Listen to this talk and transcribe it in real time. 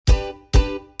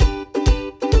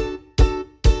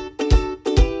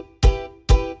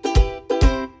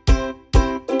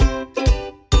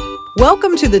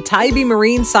Welcome to the Tybee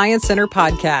Marine Science Center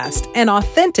podcast, an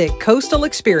authentic coastal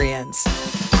experience.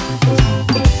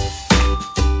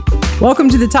 Welcome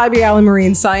to the Tybee Island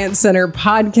Marine Science Center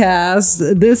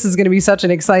podcast. This is going to be such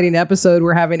an exciting episode.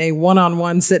 We're having a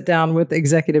one-on-one sit down with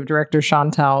Executive Director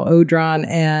Chantal Audron.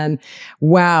 And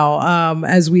wow,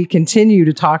 as we continue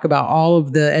to talk about all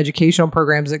of the educational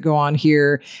programs that go on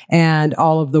here and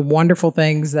all of the wonderful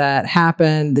things that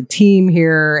happen, the team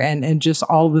here, and just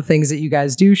all of the things that you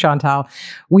guys do, Chantal,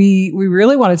 we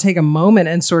really want to take a moment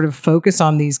and sort of focus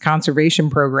on these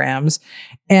conservation programs.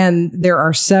 And there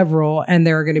are several, and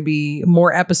there are going to be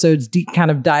more episodes kind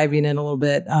of diving in a little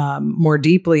bit more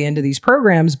deeply into these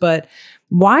programs. But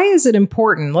why is it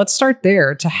important? Let's start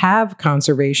there, to have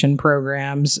conservation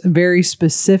programs very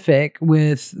specific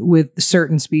with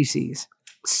certain species.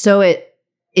 So it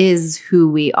is who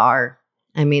we are.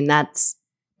 I mean, that's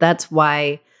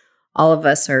why all of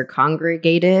us are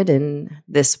congregated in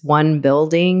this one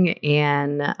building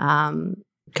and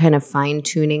kind of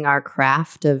fine-tuning our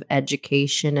craft of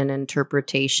education and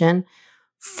interpretation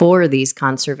for these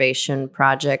conservation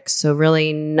projects. So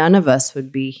really, none of us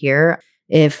would be here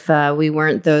if we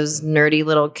weren't those nerdy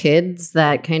little kids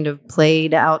that kind of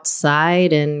played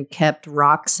outside and kept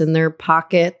rocks in their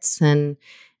pockets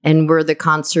and we're the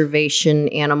conservation,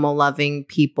 animal-loving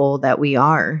people that we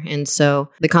are. And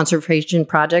so the conservation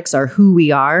projects are who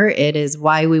we are. It is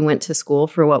why we went to school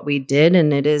for what we did,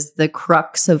 and it is the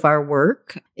crux of our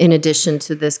work, in addition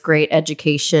to this great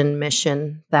education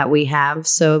mission that we have.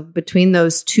 So between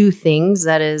those two things,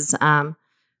 that is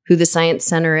who the Science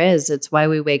Center is. It's why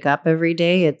we wake up every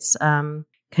day. It's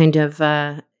kind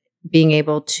of being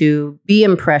able to be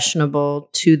impressionable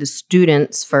to the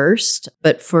students first,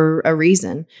 but for a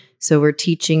reason. So we're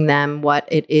teaching them what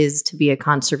it is to be a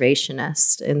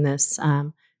conservationist in this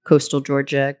coastal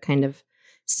Georgia kind of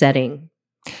setting.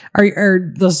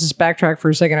 Let's just backtrack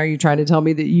for a second. Are you trying to tell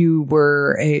me that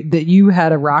you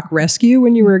had a rock rescue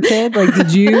when you were a kid? Like,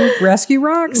 did you rescue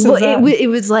rocks? Well, it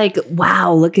was like,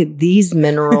 wow, look at these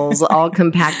minerals all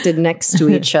compacted next to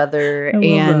each other.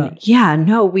 And yeah,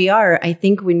 no, we are. I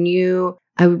think when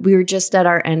we were just at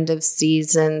our end of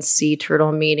season sea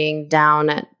turtle meeting down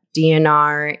at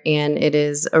DNR, and it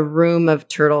is a room of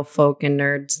turtle folk and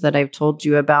nerds that I've told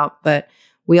you about, but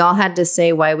we all had to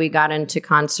say why we got into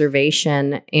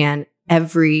conservation, and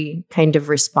every kind of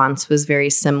response was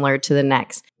very similar to the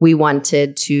next. We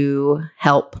wanted to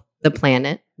help the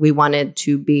planet. We wanted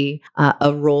to be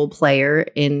a role player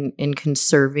in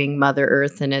conserving Mother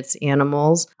Earth and its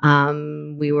animals.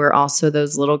 We were also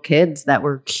those little kids that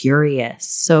were curious,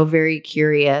 so very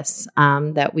curious,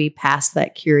 that we passed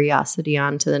that curiosity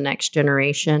on to the next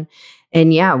generation.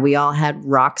 And yeah, we all had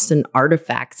rocks and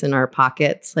artifacts in our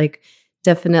pockets, like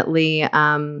definitely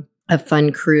a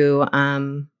fun crew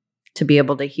to be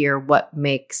able to hear what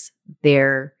makes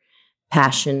their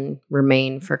passion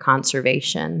remain for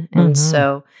conservation. And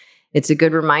so it's a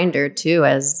good reminder too,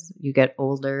 as you get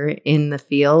older in the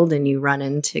field and you run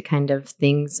into kind of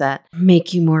things that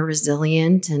make you more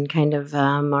resilient and kind of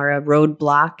are a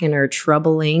roadblock and are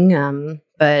troubling.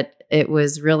 But it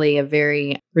was really a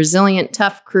very resilient,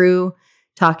 tough crew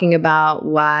talking about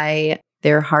why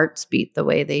their hearts beat the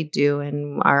way they do,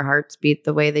 and our hearts beat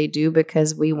the way they do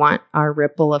because we want our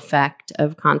ripple effect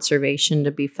of conservation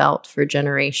to be felt for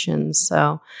generations.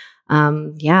 So,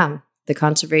 the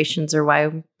conservations are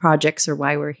why projects are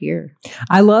why we're here.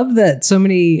 I love that so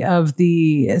many of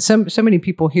so many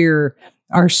people here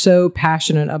are so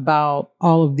passionate about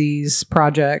all of these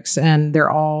projects, and they're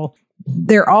all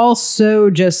so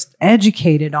just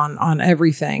educated on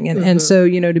everything. And so,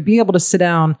 to be able to sit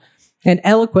down and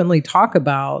eloquently talk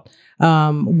about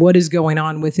what is going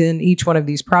on within each one of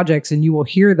these projects. And you will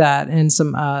hear that in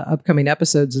some upcoming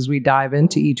episodes as we dive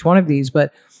into each one of these.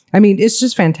 But I mean, it's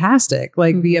just fantastic.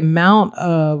 Like the amount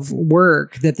of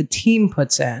work that the team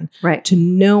puts in to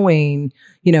knowing,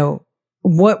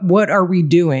 what are we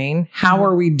doing? How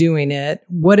are we doing it?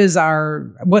 What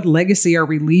legacy are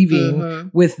we leaving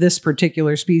with this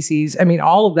particular species? I mean,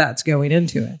 all of that's going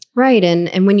into it. Right.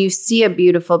 And when you see a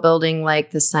beautiful building like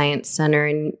the Science Center,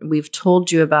 and we've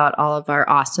told you about all of our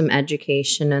awesome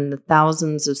education and the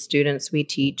thousands of students we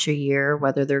teach a year,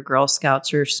 whether they're Girl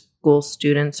Scouts or school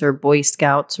students or Boy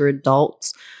Scouts or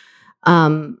adults,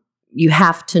 you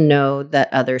have to know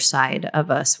that other side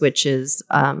of us, which is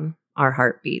our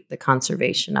heartbeat, the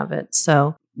conservation of it.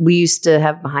 So we used to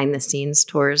have behind the scenes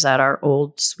tours at our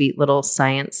old sweet little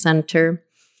science center.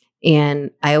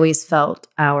 And I always felt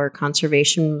our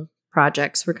conservation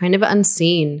projects were kind of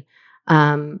unseen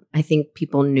I think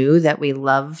people knew that we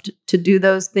loved to do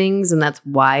those things, and that's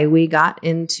why we got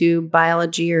into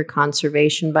biology or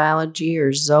conservation biology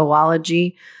or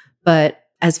zoology. But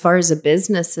as far as a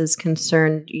business is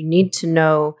concerned, you need to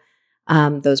know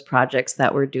those projects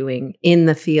that we're doing in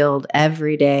the field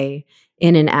every day,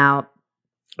 in and out,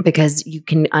 because you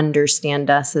can understand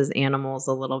us as animals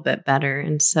a little bit better.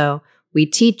 And so we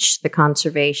teach the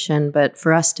conservation, but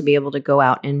for us to be able to go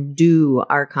out and do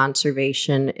our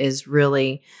conservation is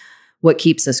really what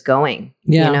keeps us going.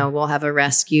 Yeah. You know, we'll have a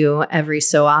rescue every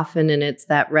so often, and it's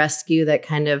that rescue that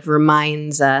kind of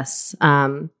reminds us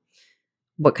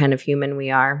what kind of human we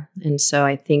are. And so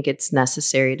I think it's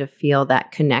necessary to feel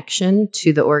that connection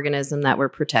to the organism that we're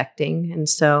protecting. And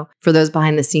so for those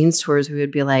behind the scenes tours, we would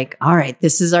be like, all right,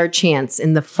 this is our chance.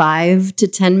 In the 5 to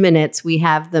 10 minutes we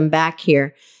have them back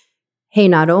here. Hey,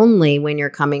 not only when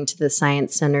you're coming to the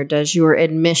Science Center does your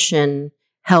admission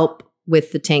help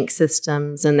with the tank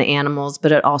systems and the animals,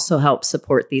 but it also helps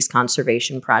support these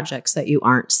conservation projects that you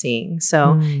aren't seeing.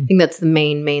 So I think that's the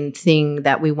main thing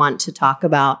that we want to talk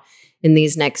about in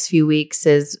these next few weeks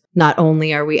is not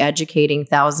only are we educating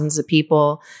thousands of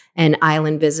people and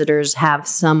island visitors have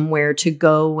somewhere to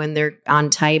go when they're on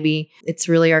Tybee, it's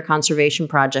really our conservation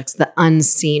projects, the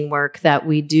unseen work that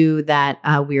we do that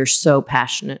we are so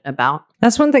passionate about.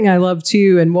 That's one thing I love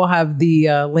too. And we'll have the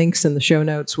links in the show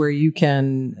notes where you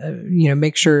can,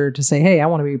 make sure to say, hey, I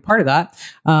want to be part of that.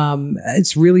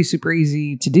 It's really super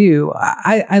easy to do.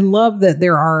 I love that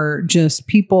there are just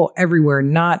people everywhere,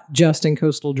 not just in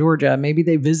coastal Georgia. Maybe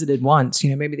they visited once,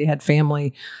 maybe they had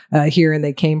family here and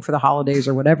they came for the holidays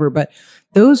or whatever. But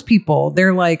those people,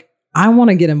 they're like, I want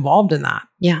to get involved in that.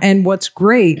 Yeah. And what's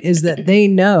great is that they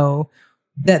know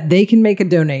that they can make a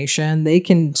donation, they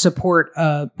can support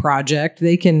a project,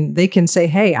 they can say,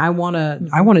 hey, I want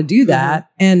to do that.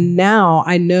 Mm-hmm. And now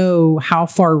I know how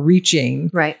far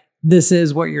reaching this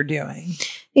is what you're doing.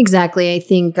 Exactly. I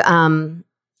think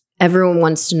everyone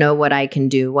wants to know what I can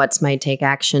do. What's my take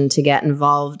action to get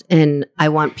involved? And I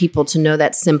want people to know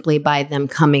that simply by them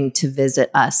coming to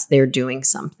visit us, they're doing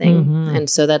something. Mm-hmm. And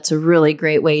so that's a really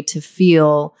great way to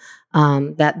feel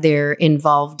that they're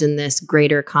involved in this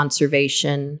greater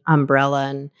conservation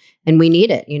umbrella. And we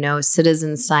need it.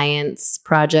 Citizen science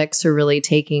projects are really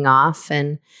taking off.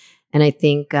 And I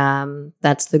think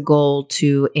that's the goal,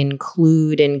 to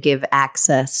include and give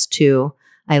access to.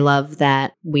 I love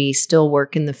that we still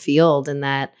work in the field and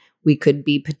that we could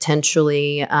be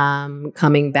potentially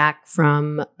coming back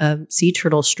from a sea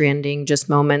turtle stranding just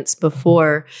moments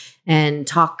before and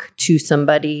talk to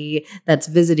somebody that's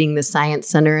visiting the Science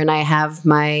Center. And I have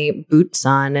my boots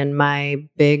on and my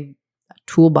big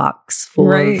toolbox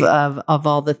full of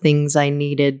all the things I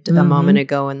needed a moment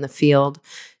ago in the field.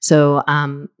 So,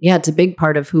 it's a big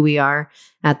part of who we are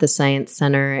at the Science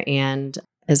Center. And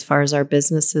as far as our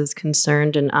business is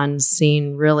concerned, an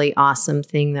unseen, really awesome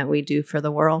thing that we do for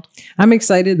the world. I'm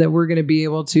excited that we're going to be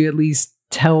able to at least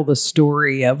tell the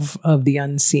story of the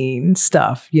unseen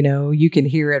stuff. You can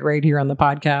hear it right here on the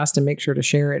podcast and make sure to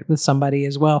share it with somebody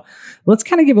as well. Let's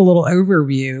kind of give a little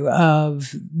overview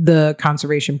of the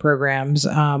conservation programs.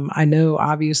 I know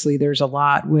obviously there's a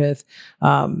lot with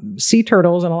sea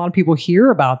turtles and a lot of people hear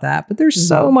about that, but there's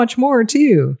so much more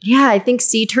too. Yeah, I think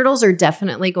sea turtles are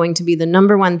definitely going to be the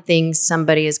number one thing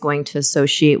somebody is going to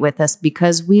associate with us,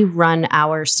 because we run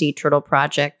our sea turtle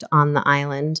project on the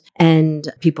island and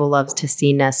people love to see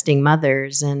nesting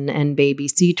mothers and baby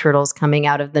sea turtles coming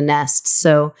out of the nest.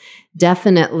 So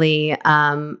definitely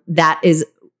that is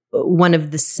one of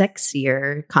the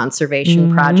sexier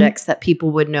conservation projects that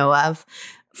people would know of.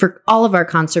 For all of our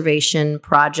conservation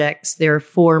projects, there are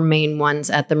 4 main ones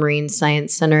at the Marine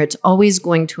Science Center. It's always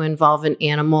going to involve an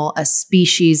animal, a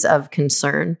species of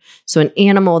concern. So an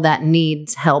animal that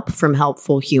needs help from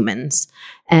helpful humans.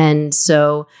 And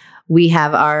so we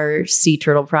have our sea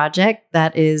turtle project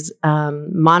that is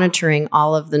monitoring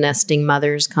all of the nesting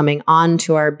mothers coming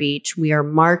onto our beach. We are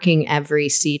marking every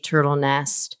sea turtle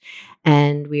nest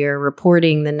and we are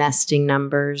reporting the nesting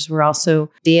numbers. We're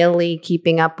also daily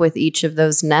keeping up with each of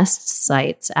those nest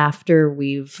sites after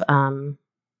we've kind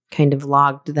of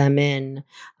logged them in.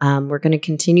 We're going to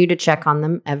continue to check on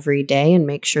them every day and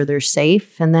make sure they're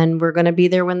safe. And then we're going to be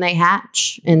there when they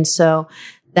hatch. And so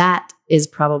that is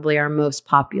probably our most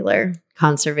popular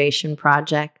conservation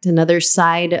project. Another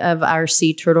side of our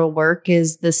sea turtle work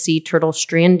is the Sea Turtle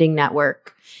Stranding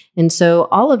Network. And so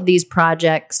all of these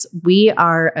projects, we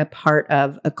are a part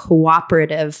of a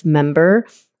cooperative member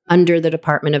under the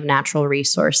Department of Natural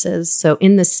Resources. So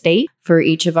in the state, for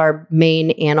each of our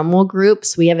main animal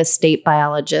groups, we have a state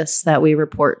biologist that we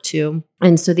report to.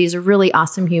 And so these are really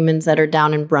awesome humans that are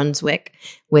down in Brunswick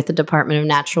with the Department of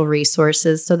Natural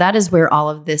Resources. So that is where all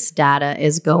of this data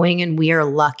is going. And we are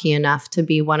lucky enough to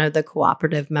be one of the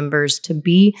cooperative members to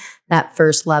be that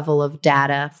first level of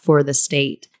data for the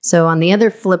state. So on the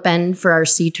other flip end for our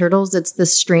sea turtles, it's the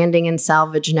Stranding and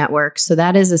Salvage Network. So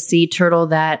that is a sea turtle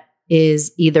that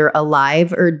is either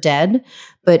alive or dead,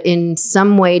 but in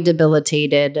some way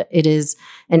debilitated. It is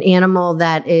an animal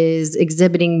that is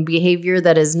exhibiting behavior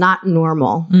that is not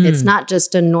normal. It's not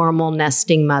just a normal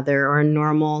nesting mother or a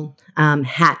normal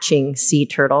hatching sea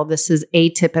turtle. This is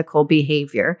atypical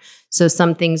behavior. So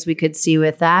some things we could see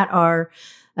with that are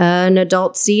an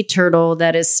adult sea turtle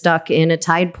that is stuck in a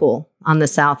tide pool on the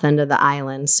south end of the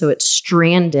island. So it's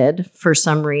stranded for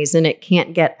some reason. It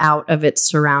can't get out of its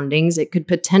surroundings. It could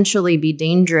potentially be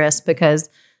dangerous because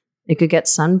it could get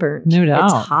sunburned. No doubt.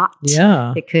 It's hot.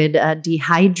 Yeah. It could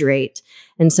dehydrate.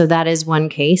 And so that is one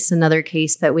case. Another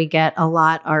case that we get a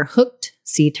lot are hooked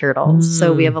sea turtles.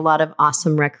 So we have a lot of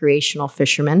awesome recreational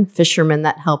fishermen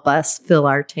that help us fill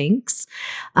our tanks.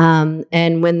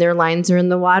 And when their lines are in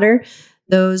the water,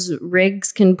 those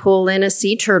rigs can pull in a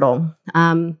sea turtle.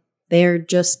 They're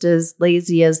just as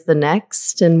lazy as the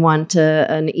next and want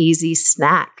an easy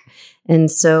snack. And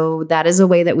so that is a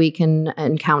way that we can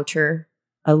encounter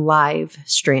a live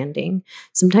stranding.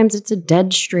 Sometimes it's a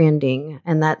dead stranding,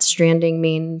 and that stranding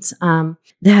means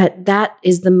that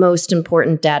is the most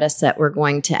important data set we're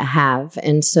going to have.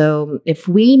 And so if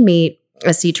we meet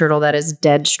a sea turtle that is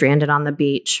dead stranded on the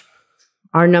beach,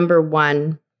 our number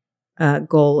one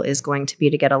goal is going to be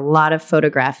to get a lot of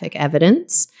photographic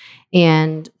evidence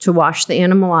and to wash the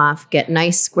animal off, get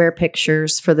nice square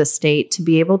pictures for the state to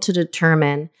be able to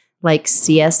determine, like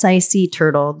CSI sea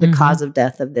turtle, the cause of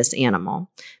death of this animal.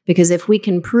 Because if we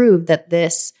can prove that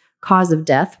this cause of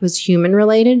death was human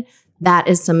related, that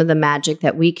is some of the magic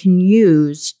that we can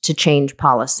use to change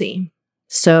policy.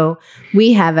 So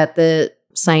we have at the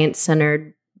Science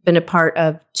Center been a part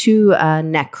of two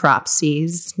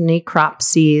necropsies.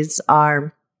 Necropsies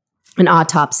are an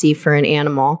autopsy for an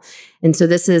animal. And so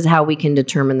this is how we can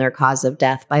determine their cause of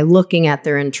death, by looking at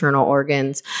their internal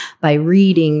organs, by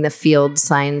reading the field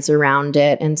signs around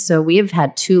it. And so we have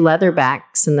had two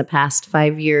leatherbacks in the past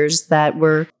 5 years that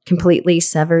were completely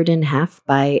severed in half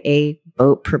by a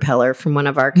boat propeller from one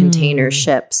of our container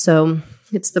ships. So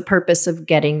it's the purpose of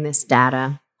getting this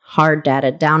data, hard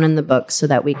data, down in the book so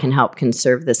that we can help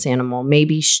conserve this animal,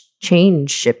 maybe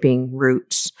change shipping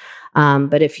routes.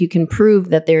 But if you can prove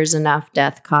that there's enough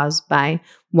death caused by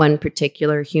one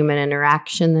particular human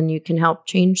interaction, then you can help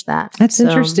change that. That's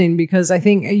interesting, because I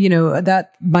think,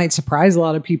 that might surprise a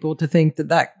lot of people to think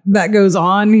that goes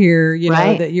on here,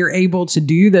 know, that you're able to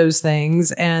do those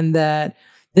things, and that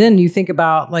then you think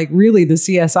about like really the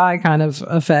CSI kind of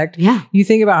effect. Yeah. You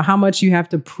think about how much you have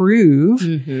to prove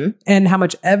and how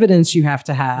much evidence you have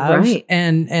to have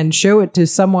and show it to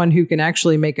someone who can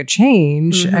actually make a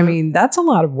change. I mean, that's a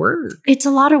lot of work. It's a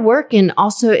lot of work. And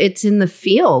also it's in the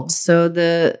field. So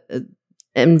the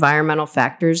environmental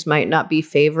factors might not be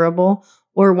favorable.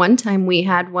 Or one time we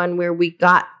had one where we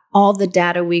got all the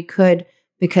data we could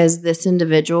because this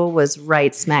individual was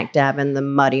right smack dab in the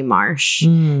muddy marsh.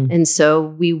 And so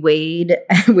we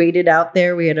waded out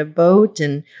there. We had a boat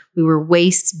and we were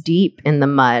waist deep in the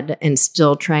mud and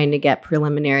still trying to get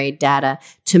preliminary data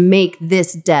to make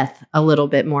this death a little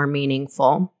bit more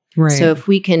meaningful. Right. So if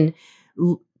we can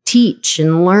teach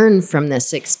and learn from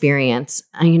this experience,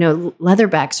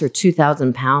 leatherbacks are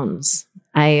 2,000 pounds.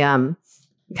 I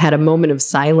had a moment of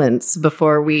silence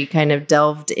before we kind of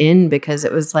delved in, because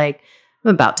it was like,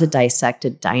 I'm about to dissect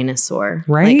a dinosaur.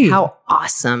 Right. Like, how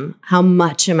awesome. How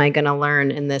much am I going to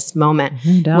learn in this moment?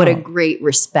 No What a doubt. great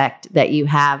respect that you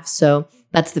have. So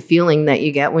that's the feeling that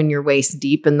you get when you're waist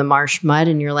deep in the marsh mud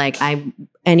and you're like,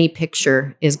 any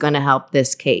picture is going to help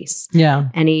this case. Yeah.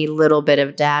 Any little bit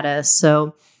of data.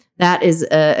 So that is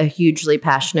a hugely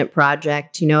passionate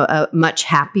project, a much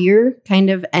happier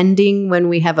kind of ending when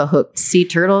we have a hooked sea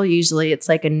turtle. Usually it's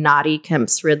like a naughty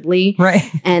Kemp's Ridley. Right.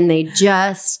 And they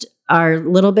just are a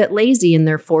little bit lazy in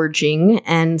their foraging.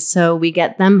 And so we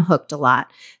get them hooked a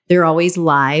lot. They're always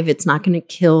live. It's not going to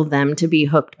kill them to be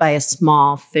hooked by a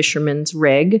small fisherman's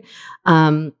rig.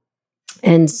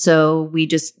 And so we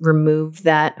just remove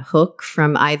that hook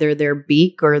from either their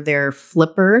beak or their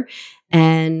flipper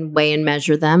and weigh and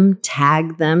measure them,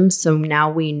 tag them. So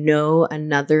now we know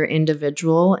another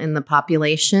individual in the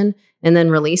population, and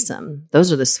then release them.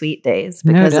 Those are the sweet days,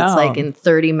 because it's like in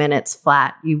 30 minutes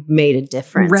flat, you've made a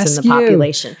difference in the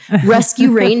population.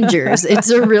 Rescue rangers.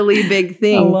 It's a really big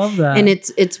thing. I love that. And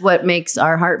it's what makes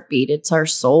our heart beat. It's our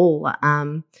soul.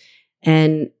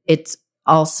 And it's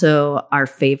also our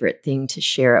favorite thing to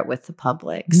share it with the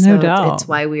public. No doubt. It's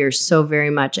why we are so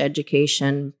very much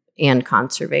education and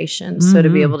conservation. So to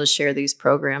be able to share these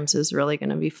programs is really going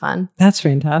to be fun. That's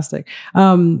fantastic.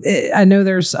 I know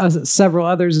there's several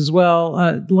others as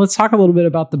well. Let's talk a little bit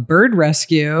about the bird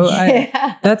rescue.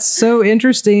 Yeah. That's so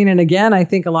interesting. And again, I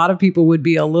think a lot of people would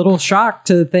be a little shocked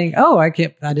to think, oh, I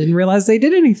didn't realize they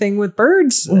did anything with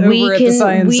birds over at the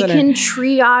Science Center. We can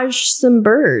triage some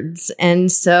birds.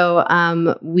 And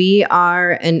so we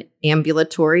are an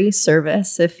ambulatory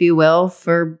service, if you will,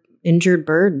 for injured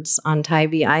birds on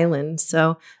Tybee Island.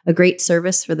 So a great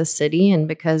service for the city. And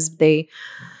because they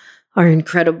are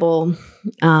incredible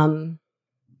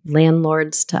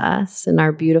landlords to us in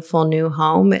our beautiful new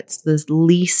home, it's the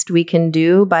least we can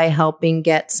do by helping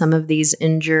get some of these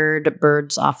injured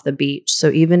birds off the beach.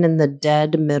 So even in the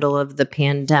dead middle of the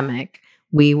pandemic,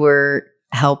 we were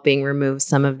helping remove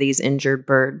some of these injured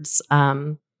birds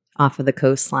off of the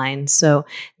coastline. So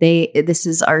this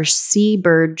is our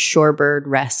seabird shorebird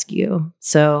rescue.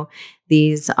 So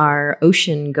these are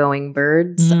ocean-going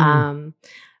birds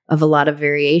of a lot of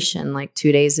variation. Like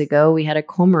 2 days ago, we had a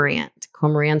cormorant.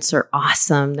 Cormorants are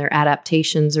awesome. Their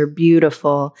adaptations are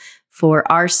beautiful. For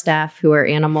our staff who are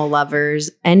animal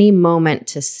lovers, any moment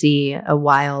to see a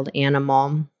wild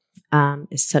animal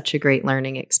is such a great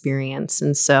learning experience.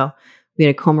 And so we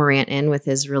had a cormorant in with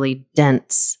his really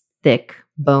dense, thick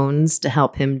bones to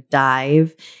help him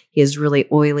dive. He has really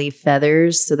oily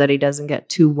feathers so that he doesn't get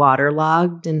too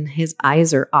waterlogged, and his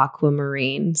eyes are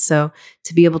aquamarine. So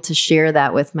to be able to share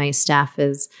that with my staff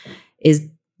is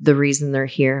the reason they're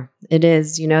here. It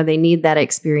is, they need that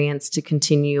experience to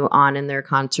continue on in their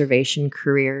conservation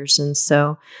careers. And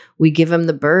so we give them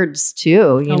the birds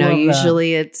too.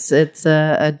 Usually it's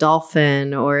a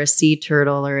dolphin or a sea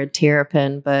turtle or a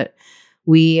terrapin, but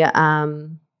we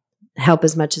help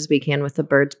as much as we can with the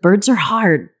birds. Birds are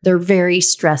hard. They're very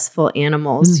stressful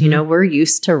animals. We're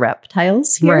used to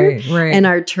reptiles here and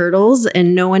our turtles,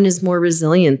 and no one is more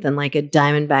resilient than like a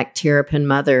diamondback terrapin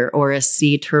mother or a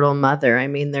sea turtle mother. I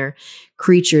mean, they're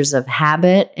creatures of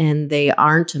habit and they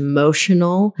aren't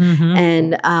emotional,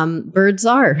 and birds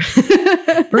are.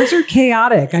 Birds are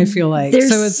chaotic, I feel like.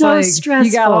 They're so like stressful.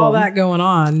 You got all that going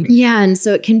on. Yeah, and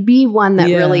so it can be one that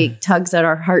really tugs at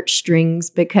our heartstrings,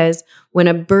 because when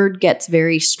a bird gets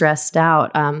very stressed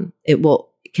out, it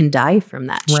can die from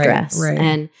that stress. Right.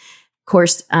 And of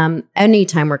course,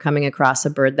 anytime we're coming across a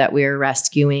bird that we are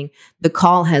rescuing, the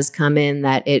call has come in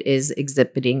that it is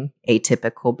exhibiting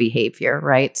atypical behavior,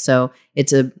 right? So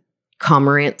it's a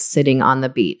cormorant sitting on the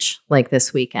beach like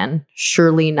this weekend.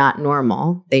 Surely not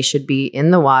normal. They should be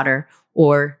in the water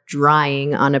or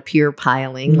drying on a pier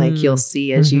piling like you'll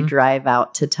see as you drive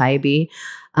out to Tybee.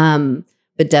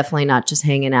 But definitely not just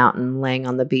hanging out and laying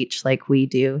on the beach like we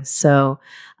do. So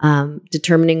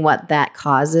determining what that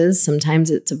causes, sometimes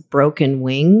it's a broken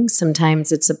wing.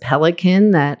 Sometimes it's a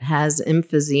pelican that has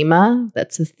emphysema.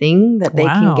 That's a thing that they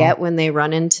can get when they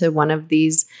run into one of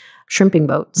these shrimping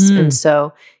boats. And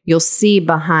so you'll see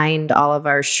behind all of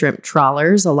our shrimp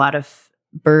trawlers a lot of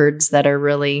birds that are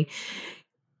really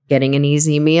getting an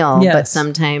easy meal. Yes. But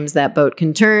sometimes that boat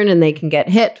can turn and they can get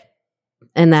hit.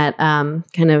 And that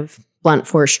kind of blunt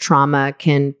force trauma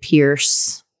can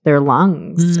pierce their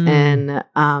lungs. And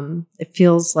it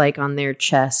feels like on their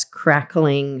chest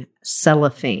crackling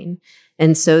cellophane.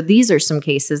 And so these are some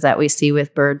cases that we see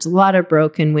with birds, a lot of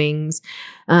broken wings.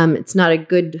 It's not a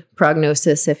good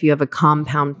prognosis if you have a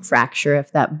compound fracture,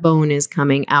 if that bone is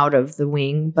coming out of the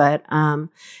wing. But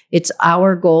it's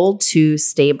our goal to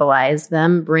stabilize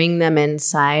them, bring them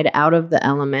inside, out of the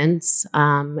elements,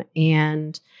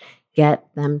 and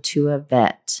get them to a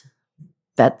vet.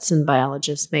 Vets and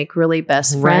biologists make really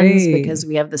best friends because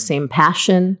we have the same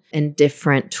passion and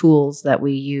different tools that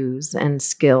we use and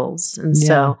skills. And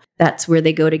so that's where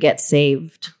they go to get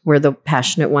saved. We're the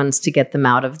passionate ones to get them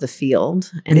out of the field.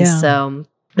 And so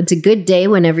it's a good day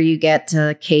whenever you get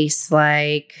a case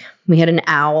like we had an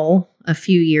owl a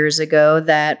few years ago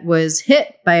that was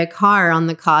hit by a car on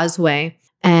the causeway.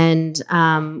 And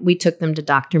we took them to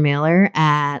Dr. Mailer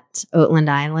at Oatland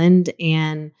Island,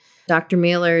 and Dr.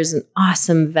 Mailer is an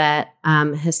awesome vet,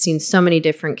 has seen so many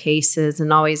different cases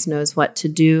and always knows what to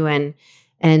do.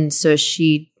 And so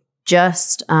she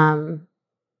just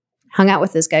hung out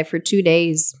with this guy for 2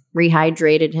 days,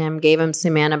 rehydrated him, gave him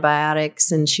some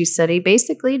antibiotics. And she said he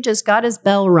basically just got his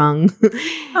bell rung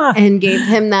and gave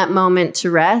him that moment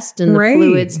to rest and the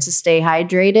fluids to stay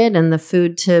hydrated and the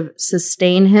food to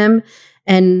sustain him.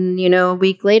 And, a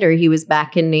week later, he was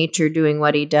back in nature doing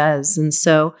what he does. And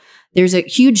so there's a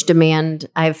huge demand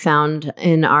I've found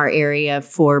in our area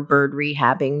for bird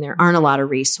rehabbing. There aren't a lot of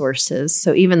resources.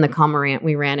 So even the cormorant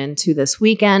we ran into this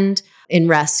weekend in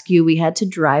rescue, we had to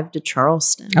drive to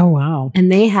Charleston. Oh, wow.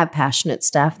 And they have passionate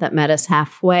staff that met us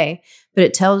halfway. But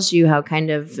it tells you how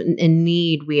kind of in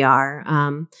need we are.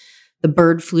 The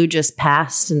bird flu just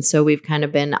passed. And so we've kind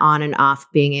of been on and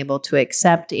off being able to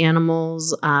accept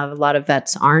animals. A lot of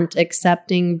vets aren't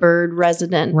accepting bird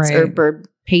residents or bird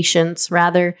patients,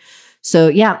 rather. So,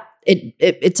 yeah,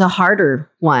 it's a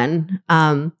harder one.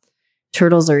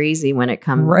 Turtles are easy when it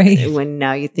comes when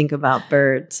now you think about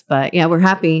birds. But yeah, we're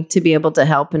happy to be able to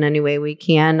help in any way we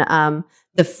can.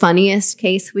 The funniest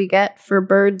case we get for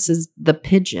birds is the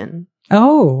pigeon.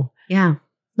 Oh. Yeah.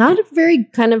 Not a very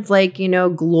kind of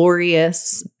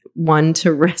glorious one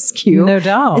to rescue. No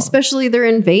doubt. Especially they're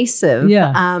invasive.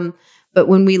 Yeah. But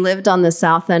when we lived on the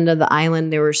south end of the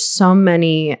island, there were so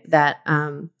many that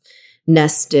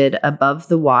nested above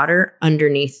the water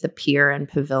underneath the pier and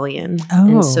pavilion. Oh.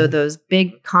 And so those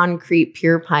big concrete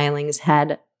pier pilings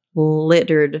had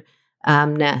littered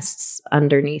nests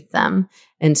underneath them.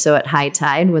 And so at high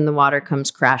tide, when the water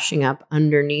comes crashing up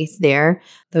underneath there,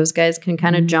 those guys can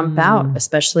kind of jump out,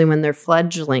 especially when they're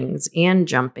fledglings and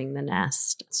jumping the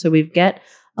nest. So we get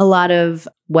a lot of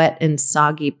wet and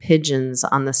soggy pigeons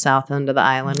on the south end of the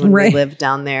island when we lived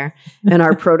down there. And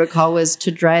our protocol was to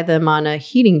dry them on a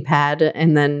heating pad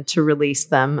and then to release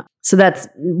them. So that's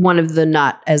one of the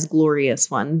not as glorious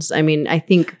ones. I mean, I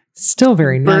think still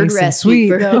very nice and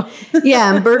sweet.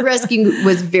 Yeah, and bird rescue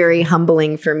was very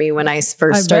humbling for me when I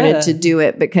first started to do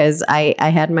it because I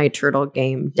had my turtle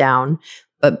game down.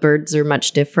 But birds are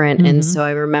much different. And so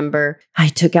I remember I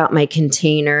took out my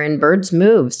container and birds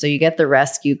move. So you get the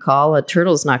rescue call. A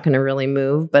turtle's not going to really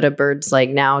move, but a bird's like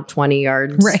now 20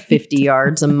 yards, 50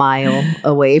 yards, a mile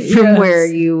away from where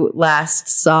you last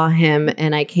saw him.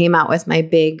 And I came out with my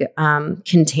big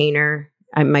container,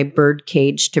 my bird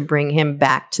cage to bring him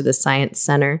back to the science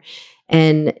center.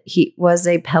 And he was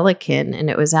a pelican. And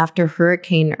it was after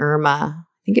Hurricane Irma.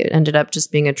 I think it ended up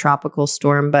just being a tropical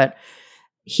storm, but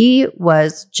he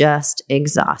was just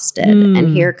exhausted. And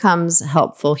here comes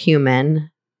helpful human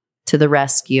to the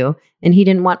rescue. And he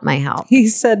didn't want my help. He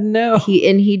said no.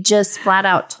 He just flat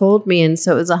out told me. And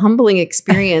so it was a humbling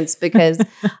experience because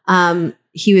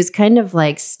he was kind of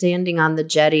like standing on the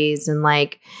jetties and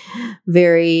like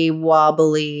very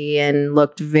wobbly and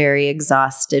looked very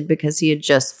exhausted because he had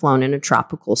just flown in a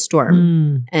tropical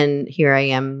storm. And here I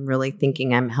am really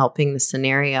thinking I'm helping the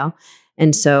scenario.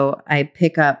 And so I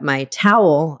pick up my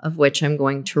towel, of which I'm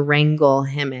going to wrangle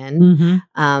him in.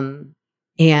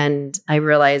 And I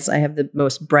realize I have the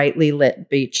most brightly lit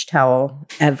beach towel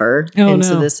ever.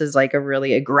 So this is like a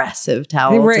really aggressive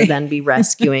towel to then be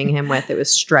rescuing him with. It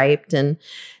was striped and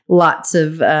lots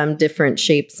of different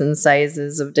shapes and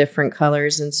sizes of different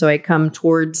colors. And so I come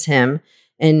towards him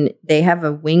and they have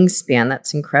a wingspan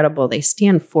that's incredible. They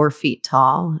stand 4 feet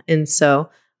tall. And so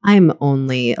I'm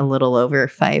only a little over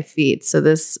 5 feet. So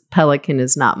this pelican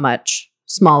is not much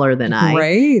smaller than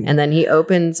I. And then he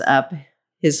opens up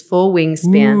his full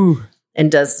wingspan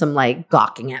and does some like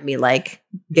gawking at me, like,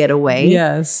 get away.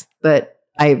 Yes. But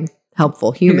I'm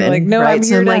helpful human. You're like, no, I'm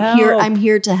here to help. I'm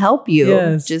here to help you.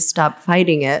 Yes. Just stop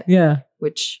fighting it. Yeah.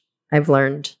 Which I've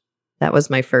learned. That was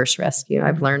my first rescue.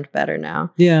 I've learned better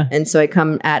now. Yeah. And so I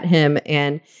come at him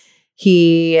and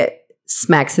he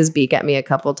smacks his beak at me a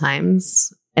couple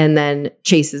times and then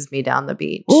chases me down the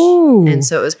beach. Ooh. And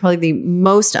so it was probably the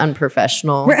most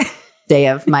unprofessional day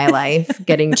of my life,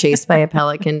 getting chased by a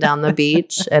pelican down the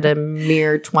beach at a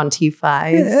mere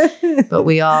 25. But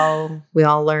we all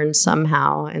learned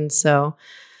somehow. And so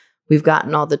we've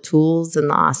gotten all the tools and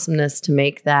the awesomeness to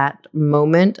make that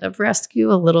moment of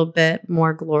rescue a little bit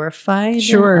more glorified.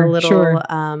 A little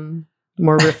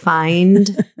more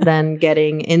refined than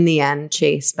getting, in the end,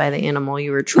 chased by the animal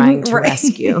you were trying to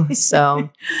rescue. So,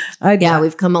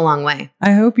 we've come a long way.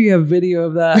 I hope you have video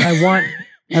of that.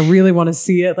 I really want to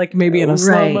see it, like maybe in a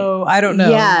slow-mo. I don't know.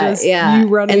 Yeah, You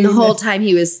running. And the whole time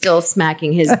he was still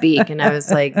smacking his beak. And I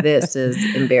was like, this is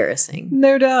embarrassing.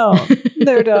 No doubt.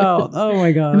 No doubt. Oh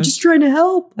my gosh. I'm just trying to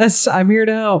help. I'm here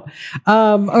to help.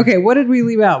 Okay. What did we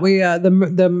leave out? We,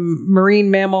 the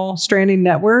Marine Mammal Stranding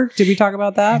Network. Did we talk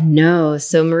about that? No.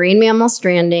 So marine mammal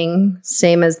stranding,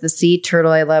 same as the sea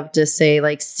turtle. I love to say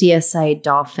like CSI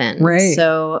dolphin. Right.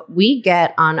 So we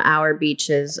get on our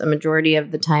beaches a majority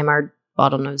of the time our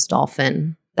bottlenose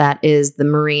dolphin. That is the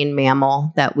marine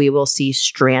mammal that we will see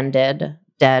stranded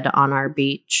dead on our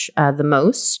beach the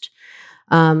most.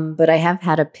 But I have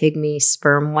had a pygmy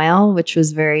sperm whale, which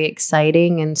was very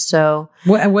exciting. And so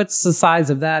what's the size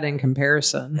of that in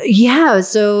comparison? Yeah.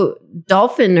 So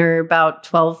dolphin are about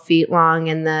 12 feet long,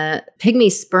 and the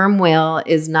pygmy sperm whale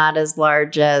is not as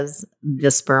large as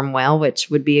the sperm whale, which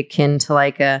would be akin to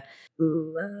like a,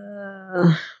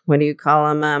 what do you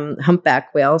call them?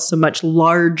 Humpback whale. So much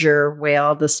larger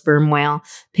whale, the sperm whale.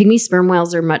 Pygmy sperm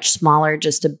whales are much smaller,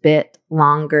 just a bit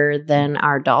longer than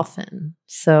our dolphin.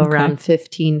 So around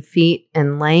 15 feet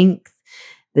in length.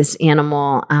 This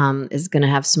animal is going to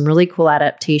have some really cool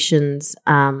adaptations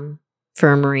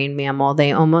for a marine mammal.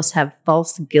 They almost have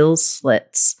false gill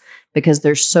slits because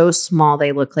they're so small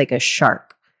they look like a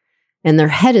shark. And their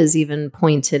head is even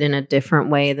pointed in a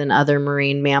different way than other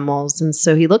marine mammals. And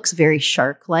so he looks very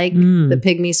shark-like, the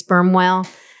pygmy sperm whale.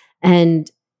 And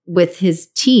with his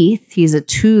teeth, he's a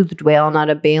toothed whale, not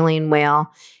a baleen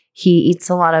whale. He eats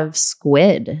a lot of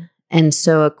squid. And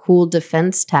so a cool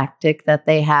defense tactic that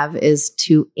they have is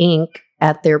to ink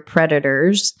at their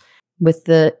predators with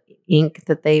the ink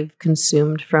that they've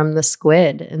consumed from the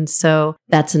squid. And so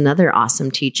that's another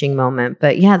awesome teaching moment.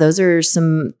 But yeah, those are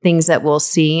some things that we'll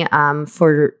see.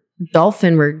 For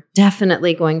dolphin, we're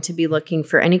definitely going to be looking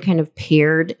for any kind of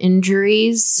paired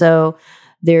injuries. So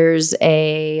there's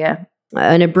an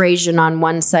abrasion on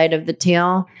one side of the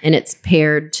tail and it's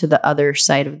paired to the other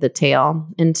side of the tail.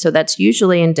 And so that's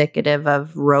usually indicative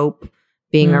of rope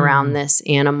being around this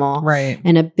animal. Right.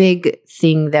 And a big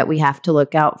thing that we have to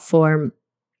look out for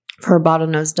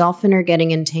bottlenose dolphin are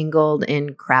getting entangled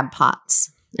in crab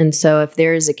pots. And so if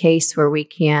there is a case where we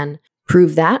can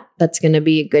prove that, that's going to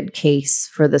be a good case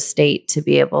for the state to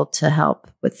be able to help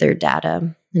with their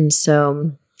data. And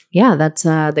so, yeah, that's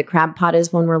the crab pot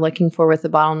is one we're looking for with the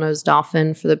bottlenose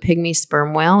dolphin. For the pygmy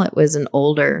sperm whale, it was an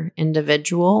older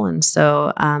individual. And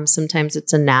so sometimes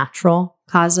it's a natural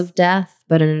cause of death,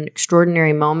 but an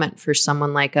extraordinary moment for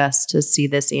someone like us to see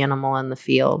this animal in the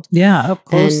field. Yeah, up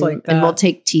close like that. And we'll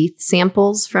take teeth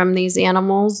samples from these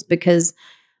animals because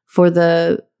for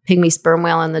the pygmy sperm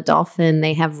whale and the dolphin,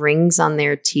 they have rings on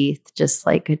their teeth just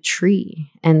like a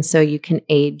tree. And so you can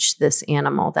age this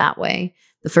animal that way.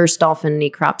 The first dolphin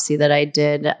necropsy that I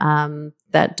did,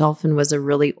 that dolphin was a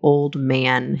really old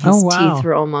man. His teeth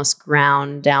were almost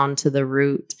ground down to the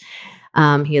root.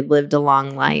 He had lived a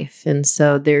long life. And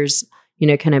so there's,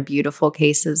 kind of beautiful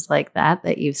cases like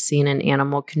that you've seen an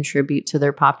animal contribute to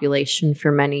their population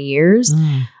for many years.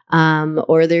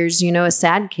 Or there's, a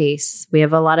sad case. We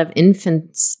have a lot of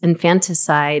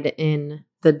infanticide in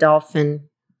the dolphin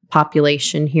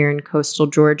population here in coastal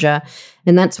Georgia.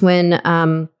 And that's when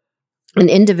an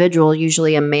individual,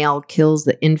 usually a male, kills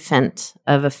the infant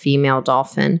of a female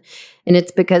dolphin. And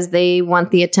it's because they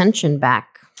want the attention back.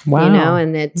 Wow.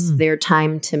 And it's their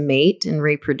time to mate and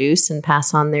reproduce and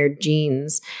pass on their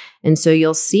genes. And so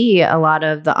you'll see a lot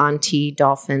of the auntie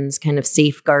dolphins kind of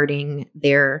safeguarding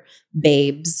their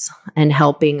babes and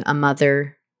helping a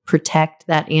mother protect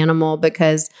that animal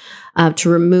because to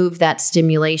remove that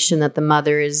stimulation that the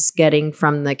mother is getting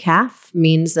from the calf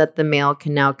means that the male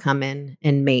can now come in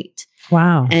and mate.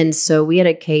 Wow. And so we had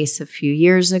a case a few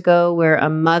years ago where a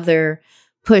mother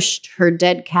pushed her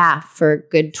dead calf for a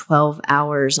good 12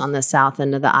 hours on the south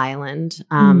end of the island.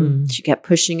 She kept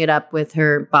pushing it up with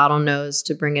her bottlenose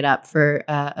to bring it up for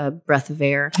a breath of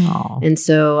air. Aww. And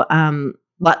so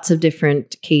lots of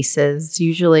different cases.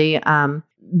 Usually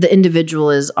the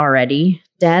individual is already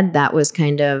dead. That was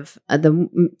kind of, the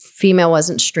female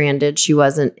wasn't stranded. She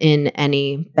wasn't in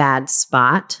any bad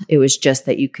spot. It was just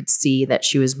that you could see that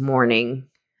she was mourning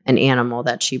an animal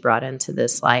that she brought into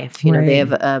this life. They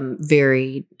have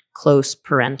very close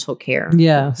parental care.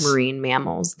 Yes. Marine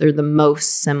mammals. They're the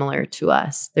most similar to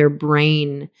us. Their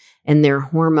brain and their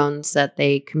hormones that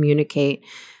they communicate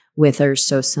with are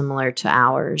so similar to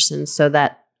ours. And so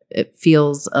that it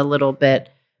feels a little bit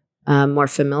more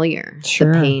familiar,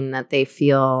 Sure. the pain that they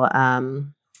feel.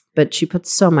 But she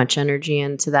puts so much energy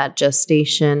into that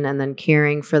gestation and then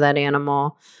caring for that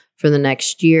animal for the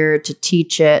next year to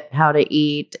teach it how to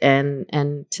eat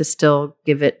and to still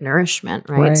give it nourishment,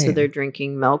 right? So they're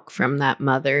drinking milk from that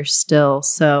mother still.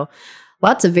 So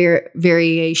lots of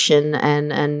variation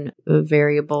and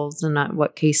variables in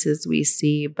what cases we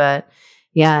see. But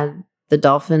yeah, the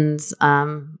dolphins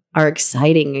are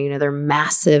exciting. You know, they're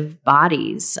massive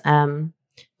bodies.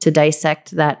 To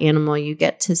dissect that animal, you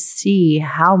get to see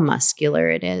how muscular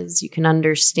it is. You can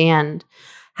understand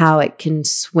how it can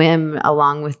swim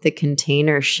along with the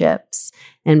container ships.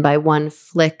 And by one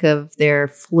flick of their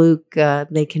fluke,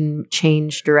 they can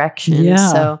change direction.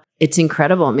 Yeah. So it's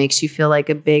incredible. It makes you feel like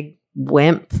a big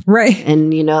wimp. Right.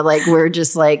 And, you know, like we're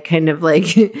just like kind of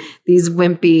like these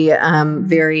wimpy,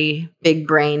 very big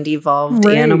brained evolved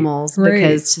animals,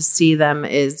 because to see them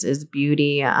is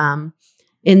beauty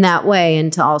in that way.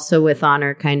 And to also with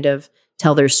honor kind of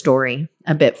tell their story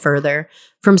a bit further.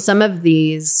 From some of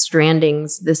these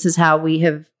strandings, this is how we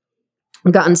have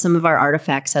gotten some of our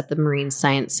artifacts at the Marine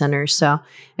Science Center. So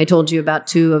I told you about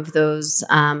 2 of those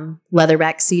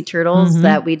leatherback sea turtles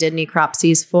that we did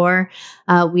necropsies for.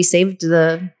 We saved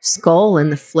the skull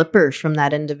and the flipper from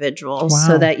that individual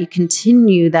so that you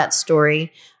continue that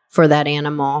story for that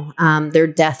animal. Their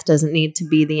death doesn't need to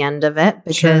be the end of it,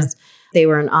 because they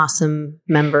were an awesome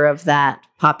member of that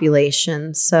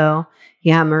population. So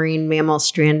yeah, marine mammal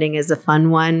stranding is a fun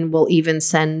one. We'll even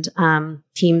send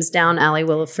teams down. Allie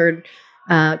Williford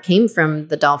came from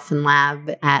the Dolphin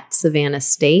Lab at Savannah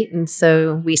State. And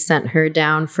so we sent her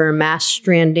down for a mass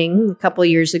stranding a couple of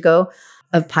years ago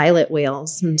of pilot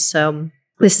whales. And so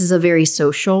this is a very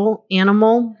social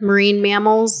animal, marine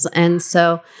mammals. And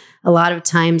so a lot of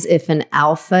times if an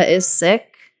alpha is sick,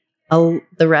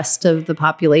 the rest of the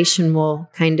population will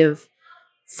kind of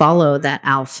follow that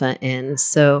alpha in.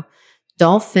 So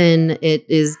dolphin, it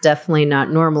is definitely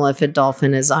not normal if a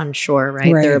dolphin is on shore,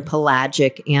 right? They're a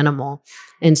pelagic animal.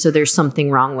 And so there's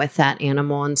something wrong with that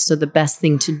animal. And so the best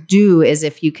thing to do is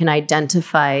if you can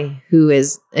identify who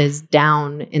is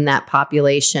down in that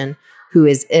population, who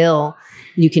is ill,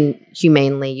 you can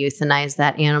humanely euthanize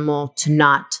that animal to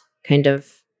not kind of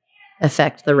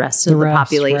affect the rest of the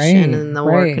population, and they'll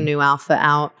work a new alpha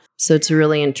out. So it's a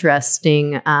really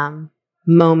interesting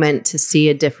moment to see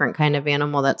a different kind of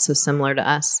animal that's so similar to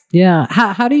us. Yeah.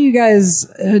 How do you guys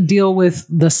deal with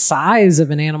the size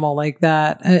of an animal like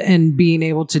that and being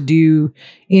able to do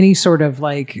any sort of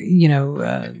like, you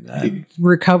know,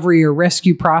 recovery or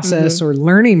rescue process or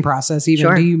learning process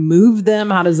even? Do you move them?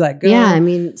 How does that go? Yeah. I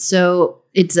mean, so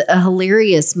it's a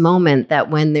hilarious moment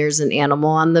that when there's an animal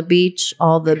on the beach,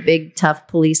 all the big tough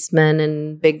policemen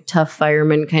and big tough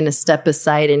firemen kind of step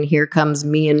aside, and here comes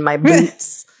me in my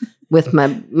boots with my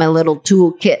little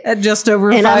toolkit at just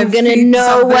over 5 and I'm going to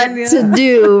know what to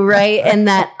do, right? And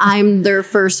that I'm their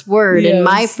first word, and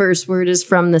my first word is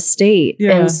from the state.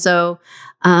 And so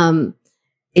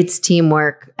it's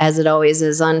teamwork, as it always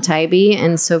is on Tybee.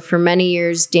 And so for many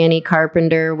years, Danny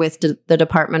Carpenter with the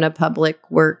Department of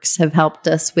Public Works have helped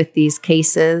us with these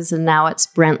cases. And now it's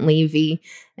Brent Levy.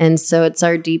 And so it's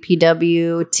our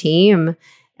DPW team.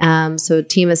 So a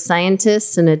team of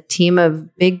scientists and a team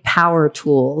of big power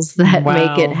tools that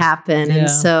make it happen. And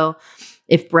so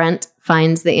if Brent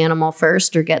finds the animal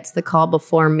first or gets the call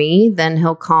before me, then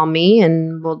he'll call me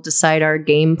and we'll decide our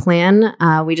game plan.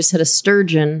 We just had a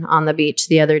sturgeon on the beach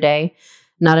the other day,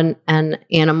 not an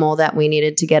animal that we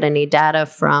needed to get any data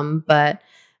from, but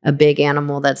a big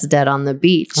animal that's dead on the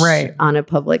beach, on a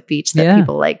public beach that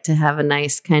people like to have a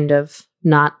nice kind of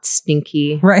not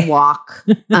stinky walk.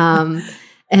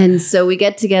 And so we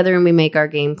get together and we make our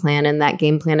game plan. And that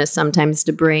game plan is sometimes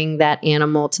to bring that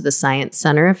animal to the science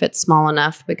center if it's small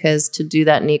enough, because to do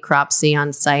that necropsy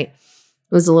on site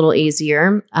was a little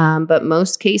easier. But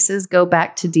most cases go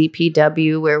back to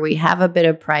DPW where we have a bit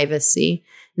of privacy.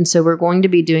 And so we're going to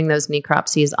be doing those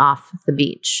necropsies off the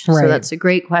beach. So that's a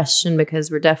great question,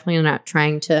 because we're definitely not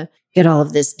trying to get all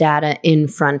of this data in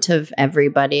front of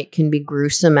everybody. It can be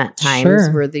gruesome at times.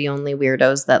 We're the only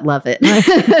weirdos that love it.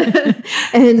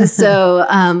 And so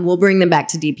we'll bring them back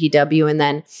to DPW, and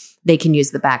then they can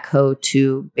use the backhoe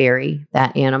to bury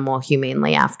that animal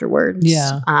humanely afterwards.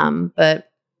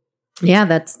 But yeah,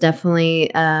 that's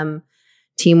definitely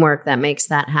teamwork that makes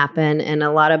that happen. And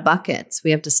a lot of buckets. We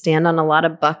have to stand on a lot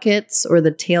of buckets or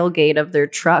the tailgate of their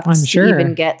trucks to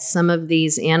even get some of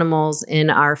these animals in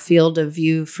our field of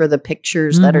view for the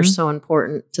pictures that are so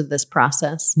important to this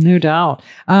process. No doubt.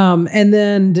 And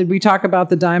then did we talk about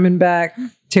the diamondback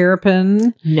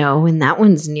terrapin? No, and that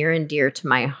one's near and dear to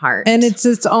my heart. And it's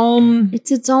its own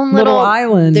little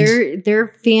island. They're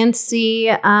fancy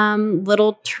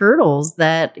little turtles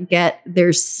that get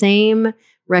their same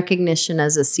recognition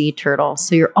as a sea turtle.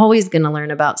 So you're always going to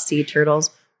learn about sea turtles.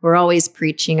 We're always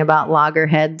preaching about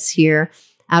loggerheads here.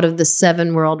 Out of the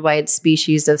 7 worldwide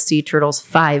species of sea turtles,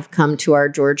 5 come to our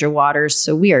Georgia waters.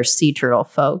 So we are sea turtle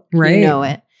folk. Right. You know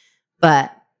it.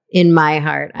 But in my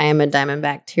heart, I am a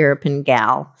diamondback terrapin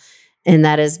gal. And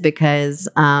that is because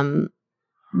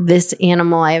this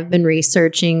animal I have been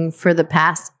researching for the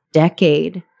past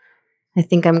decade. I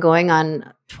think I'm going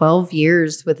on 12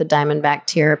 years with a diamondback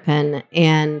terrapin.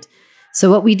 And so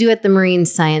what we do at the Marine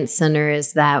Science Center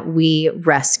is that we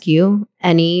rescue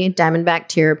any diamondback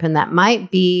terrapin that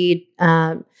might be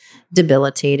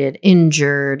debilitated,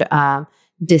 injured,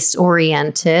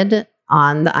 disoriented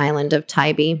on the island of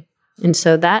Tybee. And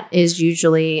so that is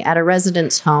usually at a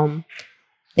resident's home.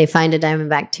 They find a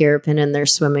diamondback terrapin in their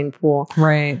swimming pool.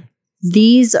 Right.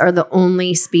 These are the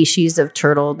only species of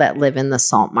turtle that live in the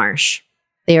salt marsh.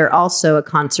 They are also a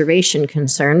conservation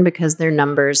concern because their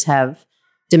numbers have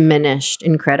diminished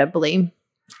incredibly.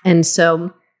 And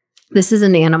so this is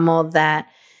an animal that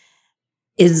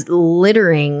is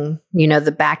littering,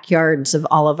 the backyards of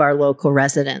all of our local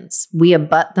residents. We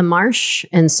abut the marsh,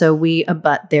 and so we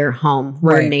abut their home.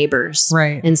 We're neighbors.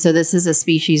 Right. And so this is a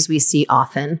species we see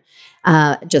often,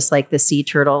 just like the sea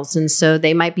turtles. And so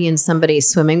they might be in somebody's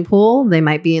swimming pool. They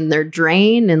might be in their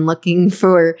drain and looking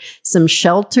for some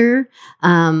shelter.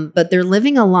 But they're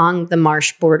living along the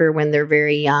marsh border when they're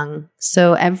very young.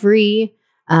 So every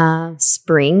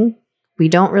spring, we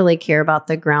don't really care about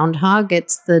the groundhog.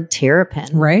 It's the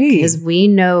terrapin. Right. Because we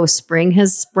know spring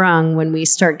has sprung when we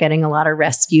start getting a lot of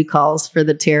rescue calls for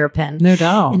the terrapin. No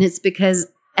doubt. And it's because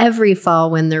every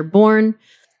fall when they're born,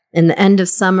 in the end of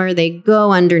summer, they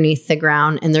go underneath the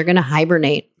ground and they're going to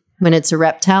hibernate. When it's a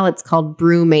reptile, it's called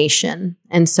brumation.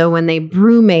 And so when they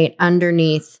brumate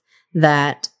underneath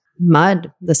that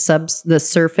mud, the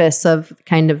surface of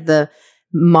kind of the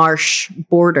marsh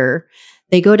border,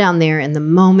 they go down there, and the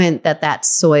moment that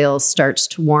soil starts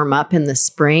to warm up in the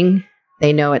spring,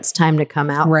 they know it's time to come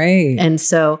out. Right. And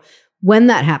so when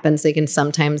that happens, they can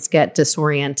sometimes get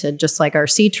disoriented, just like our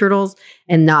sea turtles,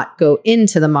 and not go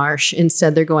into the marsh.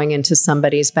 Instead, they're going into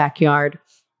somebody's backyard.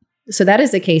 So that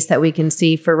is a case that we can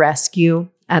see for rescue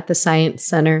at the Science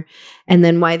Center. And